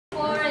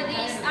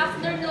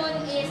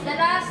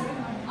last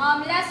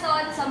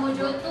lesson sa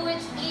module 2,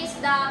 which is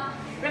the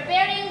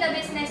preparing the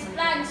business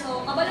plan.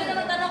 So, kabalo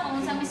naman tanong kung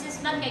sa business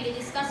plan kay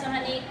i-discuss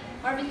naman ni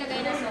Marvin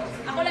Cagayan. So,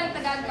 ako lang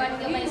tagagawin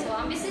gamay. So,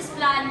 ang business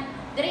plan,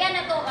 diriyan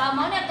na to,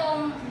 mao na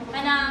tong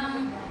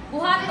kanang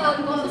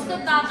buhaton kung gusto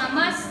ka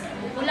mas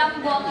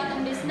ulang buwag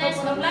itong business.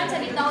 Mag-plan sa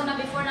bitaw na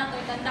before na to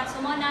i-conduct. So,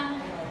 mao na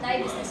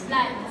tayo business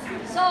plan.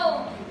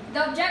 So,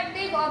 the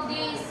objective of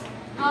this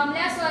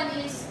lesson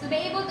is to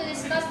be able to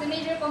discuss the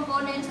major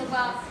components of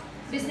a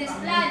business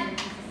plan.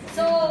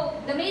 So,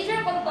 the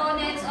major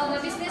components of a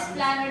business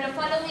plan are the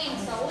following.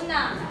 So,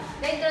 una,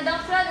 the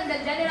introduction and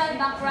the general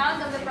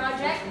background of the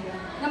project.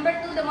 Number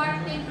 2, the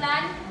marketing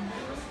plan.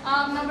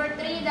 Number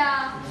 3, the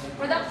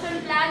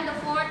production plan. The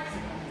 4th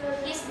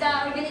is the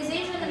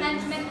organization and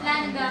management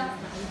plan. And the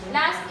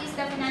last is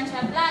the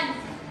financial plan.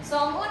 So,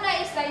 ang una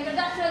is the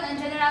introduction and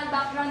general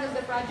background of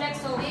the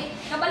project. So,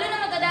 kabalo na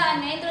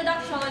magkadaan na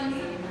introduction,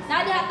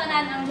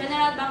 nadihatanan ang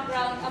general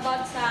background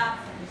about sa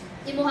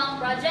imuhang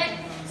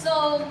project.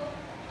 So,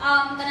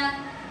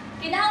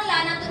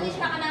 kinahanglan nato ni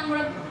siya kanang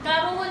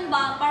karuhon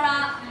ba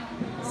para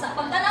sa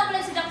pagtanaw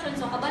lang sa introduction.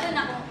 So, kabalo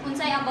na kung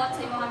unsay about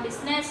sa imuhang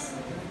business.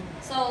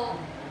 So,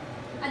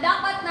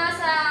 dapat na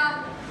sa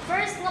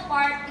first nga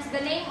part is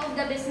the name of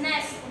the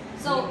business.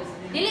 So,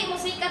 dili mo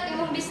sikat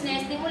imong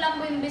business, di mo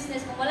lang mo yung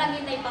business kung wala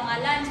gitay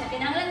pangalan. So,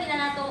 kinahanglan nila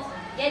nato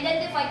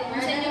i-identify kung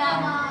unsa niyo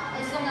ang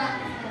gusto nga.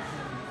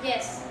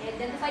 Yes,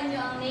 identify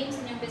niyo ang name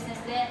sa inyong business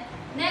din.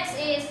 Next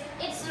is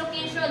its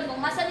location.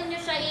 Kung masa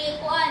ninyo siya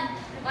i-kuan,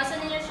 masa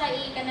ninyo siya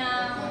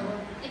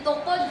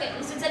itukod, kay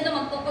isod sa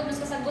magtukod mas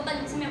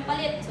kasagutan sa may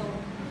palit. So,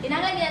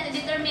 kinahanglan nila to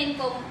determine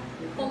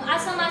kung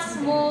asa mas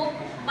mo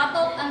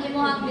patok ang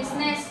imuhang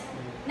business.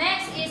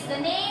 Next is the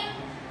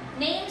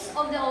names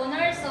of the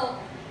owners. So,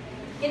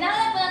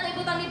 kinahanglan po natin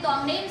ibutang dito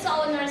ang name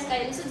sa owners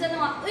kayo. Isod sa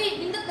mga, uy,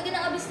 pindot na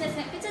ginang business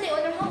na, pizza di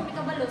owner mo, may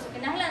kabalo. So,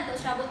 kinahanglan to,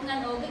 syabot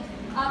nga no.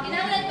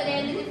 Kinahanglan po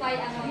na-identify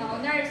ang mga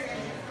owners.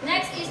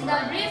 Next is the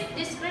brief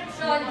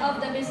description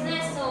of the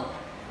business. So,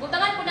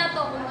 butangan po na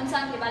to kung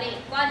unsang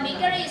kibali. Kuan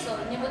bakery. So,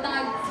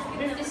 nibutang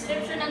brief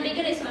description ng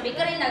bakery. So,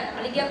 bakery na,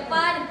 maligyan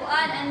pa,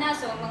 nagkuan, ana.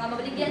 So, mga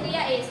mabaligyan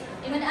niya is,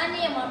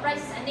 iman-ani, yung mga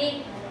prices,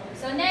 ani.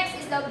 So, next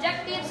is the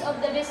objectives of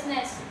the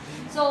business.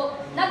 So,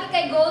 lagi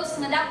kay goals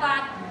na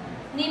dapat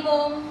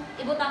nimong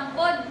ibutang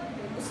pod.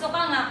 Gusto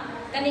ka nga,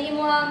 kani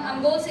imuhang ang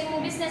goal sa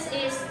imong business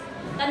is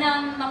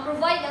kanang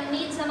ma-provide ang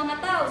needs sa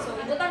mga tao. So,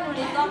 ibutang mo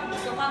dito,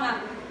 gusto ka nga.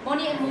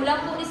 Moni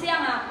mulang po ni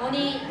siya nga,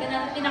 moni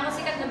kanang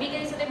pinakasikat na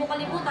bigay sa tibok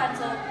kalibutan.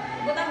 So,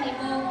 ibutang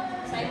nimo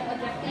sa imong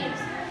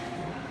objectives.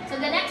 So,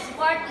 the next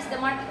part is the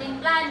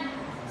marketing plan.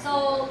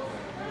 So,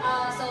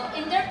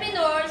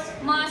 entrepreneurs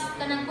must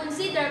kanang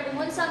consider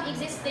kung unsang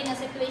existing na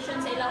situation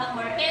sa ilang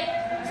market.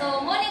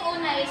 So, morning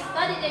una is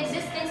study the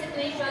existing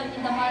situation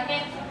in the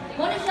market.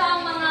 Muna siya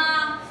ang mga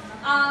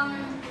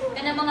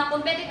kanang mga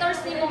competitors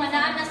nimo nga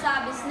naa na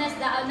sa business,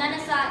 naa na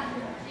sa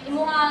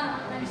imuhang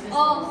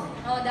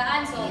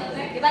daan. So,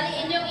 ibali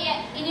inyong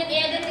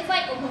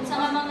i-identify kung unsa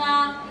nga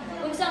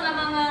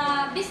mga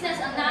business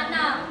ang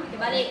naa.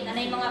 Ibali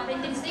nanay mga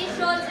printing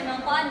stations,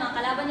 mga kuan, mga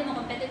kalaban nimo,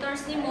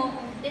 competitors nimo.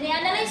 Then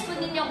i-analyze po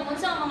ninyo kung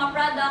unsa ang mga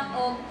product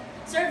o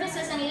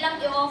services ang ilang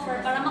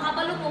i-offer para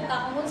makapalupog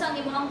ka kung unsa ang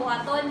imuhang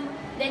buhaton.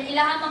 Then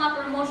ilang mga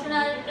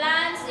promotional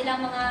plans, ilang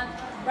mga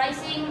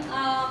pricing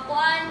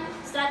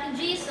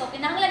strategies. So,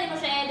 kinahanglan nimo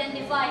siya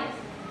i-identify.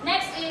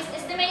 Next is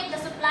estimate the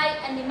supply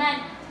and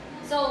demand.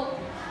 So,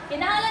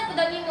 kinahanglan ko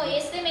daw nimo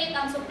i-estimate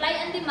ang supply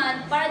and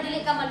demand para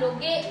dili ka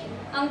malugi.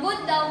 Ang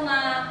good daw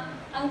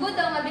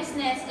nga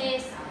business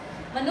is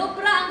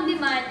manubra ang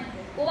demand,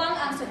 kuwang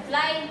ang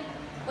supply.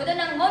 Kudo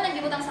nang mo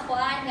nagibutang sa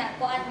kuan niya.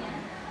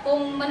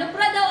 Kung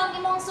manubra daw ang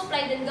imong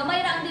supply, then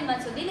gamay ra ang demand,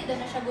 so dili daw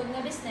na siya good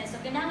nga business.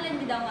 So, kinahanglan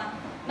mi daw nga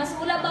mas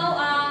mulabaw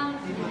ang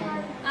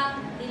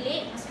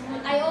dili,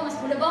 mas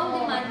mulabaw ang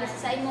demand kasi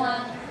sa imo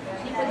ang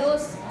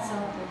i-produce. So,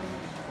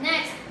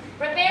 next,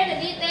 prepare the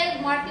detailed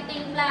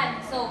marketing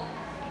plan. So,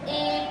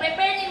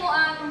 i-prepare nimo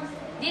ang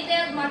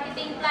detailed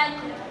marketing plan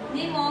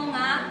nimo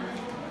nga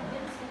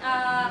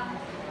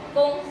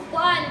kung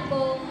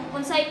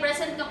unsay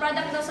present nga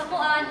product daw sa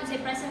kuan, unsay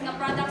present nga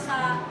product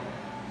sa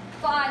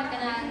kuan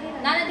kanang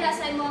nanadiha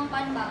sa imong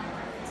panba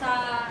sa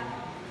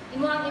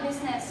imong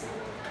business.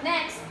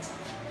 Next,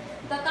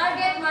 the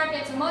target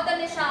market. So, mo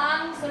ni siya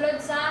ang sulod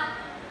sa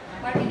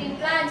marketing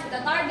plan. So,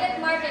 the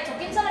target market. So,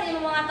 kinsa man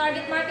imong mga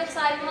target market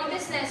sa imong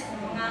business?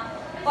 Mga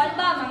kuan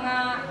ba, mga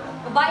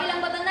babae lang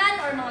ba tanan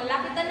or mga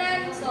lalaki tanan?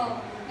 So,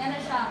 yan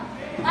na siya.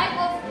 Type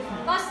of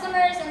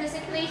customers and the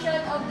situation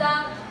of the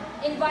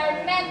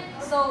environment.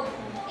 So,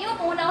 imo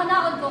kung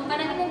una-unahon kung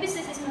kanang imong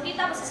business is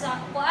makita pa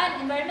sa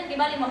kuan environment kay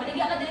bali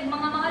mabaligya ka dili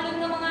mga mahalong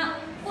nga mga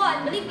kuan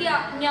baligya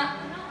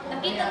nya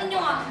nakita ninyo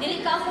nga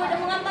dili ka afford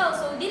ang mga tao,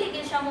 so dili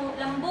gyud siya mo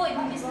lambo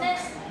imong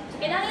business. So,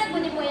 kinahanglan mo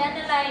nimo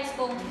i-analyze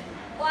kung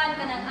kuan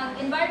kanang ang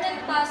environment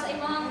pa sa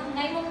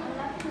imong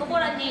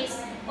tukuran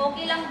is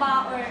okay lang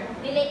ba or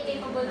dili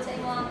capable sa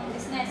imong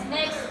business.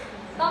 Next,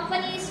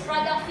 company's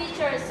product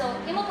features. So,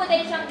 imo po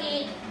din siyang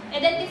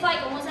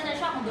i-identify kung unsa na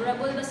siya, kung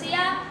durable ba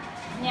siya,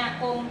 nya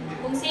niya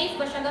kung safe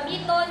ba siya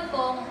gamiton,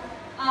 kung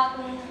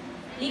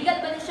legal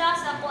ba niya siya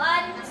sa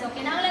kuan. So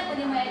kinahanglan ko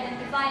mo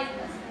identify.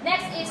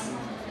 Next is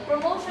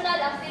promotional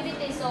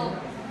activity. So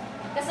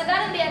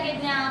kasagaran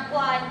biagid niya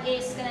kuan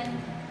is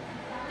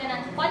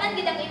kuanan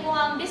gid ang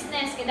imong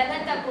business kay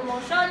daghan kag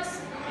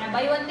promotions,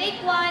 buy one take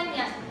one,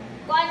 yan.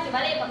 Kuan kay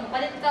bali pag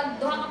mapalit kag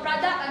duha ka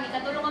product, ang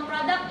ikatulong nga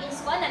product is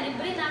kuan na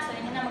libre na. So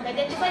ina na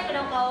mag-identify ko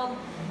daw ka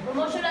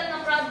promotional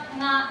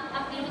nga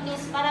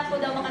activities para po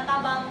daw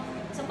makatabang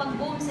sa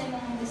pag-boom sa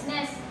imong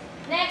business.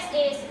 Next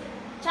is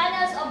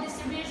channels of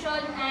distribution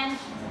and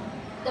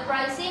the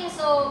pricing.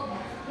 So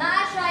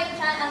naa siya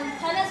ang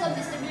channels of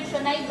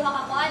distribution na duha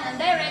ka kuan, ang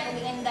direct ug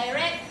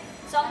indirect.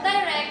 So ang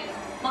direct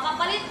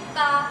makapalit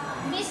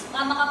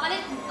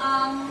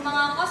ang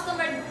mga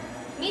customer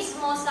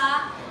mismo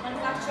sa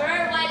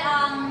manufacturer, while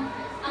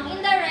ang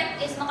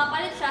indirect is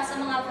makapalit siya sa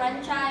mga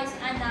franchise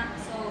anak.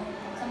 So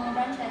sa mga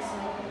franchise,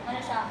 so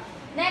ano siya.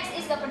 Next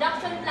is the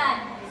production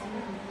plan.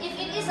 If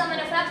it is a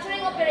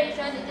manufacturing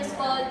operation, it is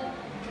called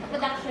a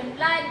production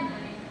plan.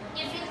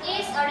 If it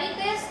is a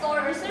retail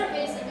store or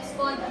service, it is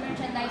called a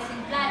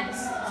merchandising plan.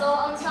 So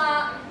ang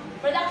sa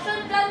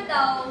production plan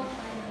daw,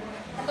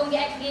 katong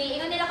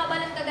giingon nila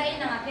kabalang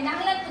kagayon na nga,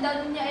 kinahanglan ko daw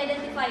niya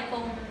identify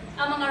kung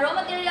ang mga raw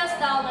materials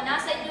daw na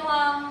nasa inyo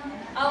ang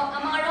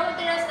mga raw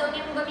materials daw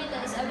niyo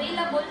gamitin is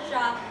available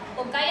siya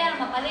kung kaya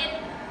mapalit.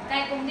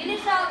 Kaya kung dili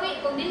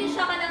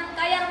siya kanang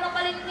kaya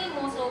mapalit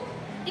nimo, so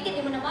di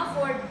mo na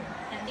ma-afford.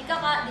 Di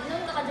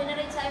nun ka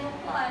generate sa imong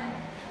kuan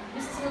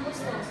business mo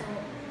gusto. So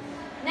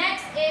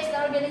next is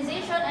the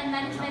organization and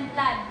management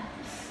plan.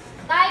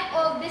 Type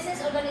of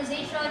business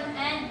organization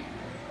and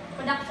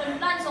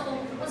production plan. So kung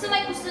sa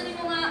may gusto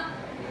nimo nga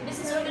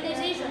business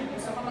organization,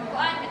 gusto ka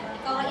magkuan,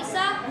 ikaw ka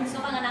isa, gusto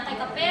ka nga nakay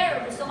ka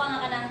pair, gusto ka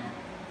nga kanang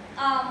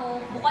mo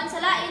bukan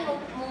sa lain,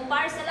 mo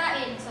par sa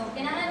lain. So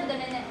kinahanglan mo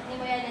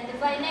nimo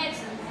identify.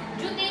 Next,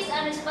 duties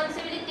and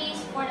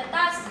responsibilities for the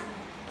task.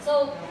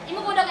 So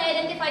imo ko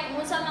identify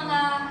kung sa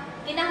mga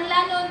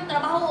kinahanglanon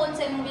trabahoon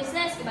sa imong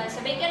business. Diba?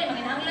 Sa bakery,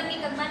 kinahanglan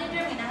kag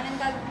manager, kinahanglan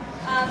kag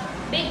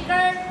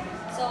baker.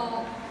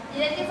 So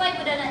identify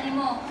ko na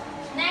nimo.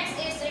 Next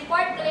is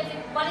required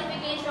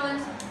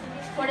qualifications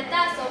for the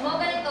task. So, mo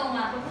ganito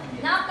nga,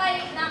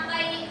 nakay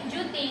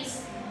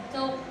duties.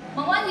 So,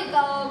 mangwan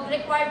ka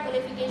required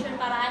qualification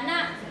para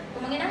ana.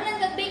 Kung manginahanglan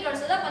kag baker,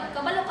 so dapat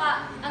kabalo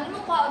ka, ang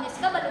imong kwaon is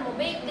kabalo mo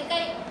bake. Di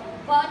kay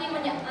kwaon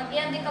mo niya, ang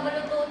iyan di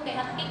kabalo to, kay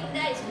hot cake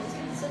guys.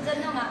 So,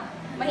 no nga,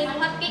 mahimong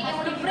hot cake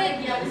ang ulit bread.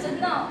 So,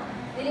 no,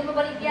 dili mo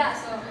baligya.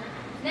 So,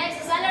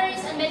 next,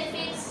 salaries and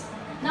benefits,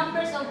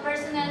 numbers of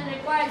personnel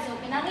required. So,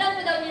 kinahanglan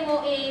mo daw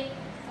nimo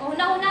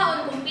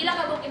una-unaon kung pila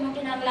ka book imong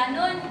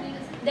kinahanglanon.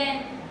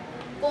 Then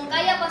kung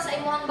kaya pa sa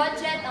imong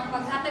budget ang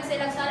paghatag sa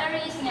ilang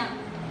salaries niya,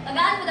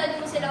 tagaan mo daw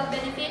nimo sila og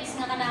benefits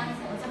nga kanang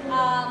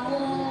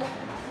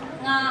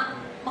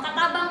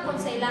makatabang kun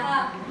sa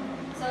ilaha.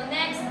 So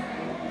next,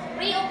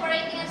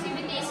 pre-operating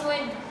activities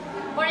with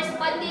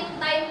corresponding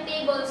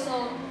timetable.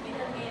 So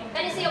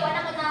kani siya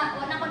wala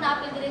ko na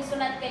apil diri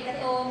sulat kay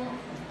katong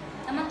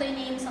naman to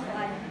ini sa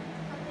kuan.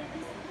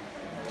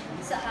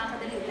 Sa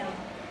kadali lang.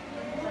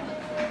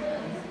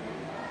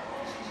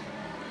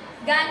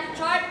 Gantt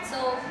chart.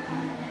 So,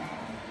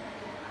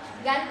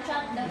 Gantt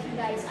chart daw siya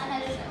guys. Ano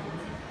siya?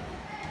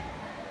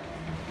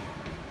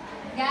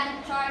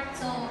 Gantt chart.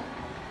 So,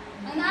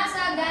 ang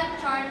nasa Gantt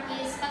chart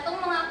is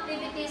katong mga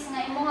activities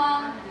nga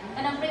imuhang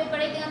kanang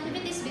pre-operating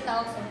activities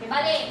bitaw. So,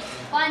 bali,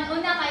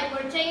 una kay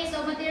purchase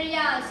of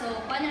material.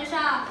 So, paano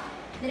siya?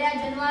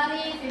 Dira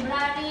January,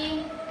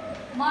 February,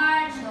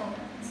 March. So,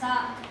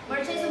 sa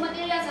purchase of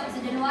material, so, sa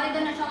January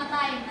daw na siya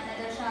time. Ano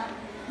daw siya?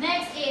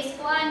 Next is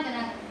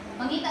kanang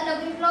mangita daw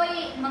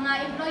mga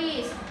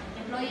employees.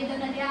 Employee daw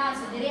na diya.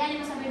 So,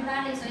 dirihan mo sa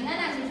February. So, ina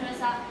na siya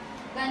sa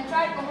Gantt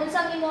chart. Kung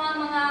unsang imo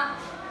ang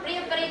mga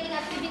pre-operating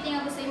activity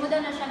nga gusto mo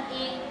daw na siyang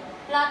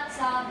i-plot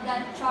sa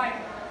Gantt chart.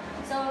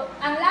 So,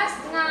 ang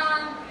last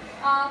nga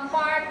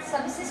part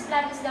sa business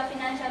plan is the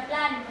financial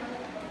plan.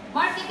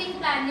 Marketing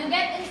plan. You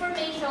get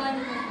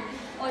information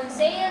on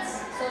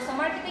sales. So, sa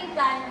marketing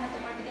plan,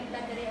 marketing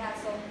plan diriha.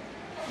 So,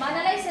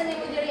 ma-analyze na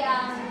nimo diri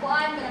ang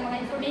kuan kanang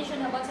mga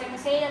information about sa imong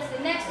sales.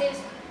 The next is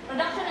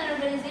production and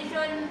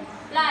organization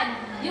plan.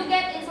 You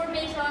get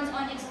information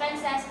on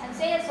expenses and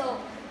sales. So,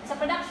 sa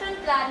production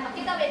plan,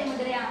 makita ba nimo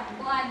diri ang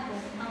kuan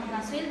ang mga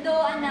sweldo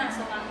ana.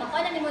 So, makuha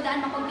na nimo daan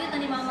ma-compute na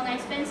nimo ang mga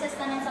expenses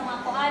tanan sa mga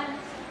kuan.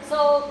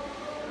 So,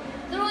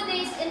 through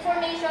this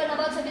information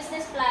about sa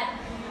business plan,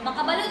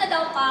 makabalo na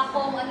daw ka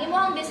kung ang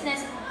imong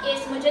business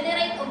is mo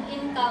generate og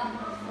income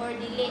or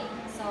dili.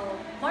 So,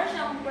 more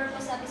siya ang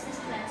purpose sa business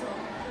plan. So,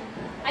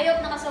 I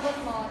hope nakasabot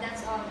mo.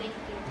 That's all. Thank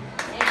you.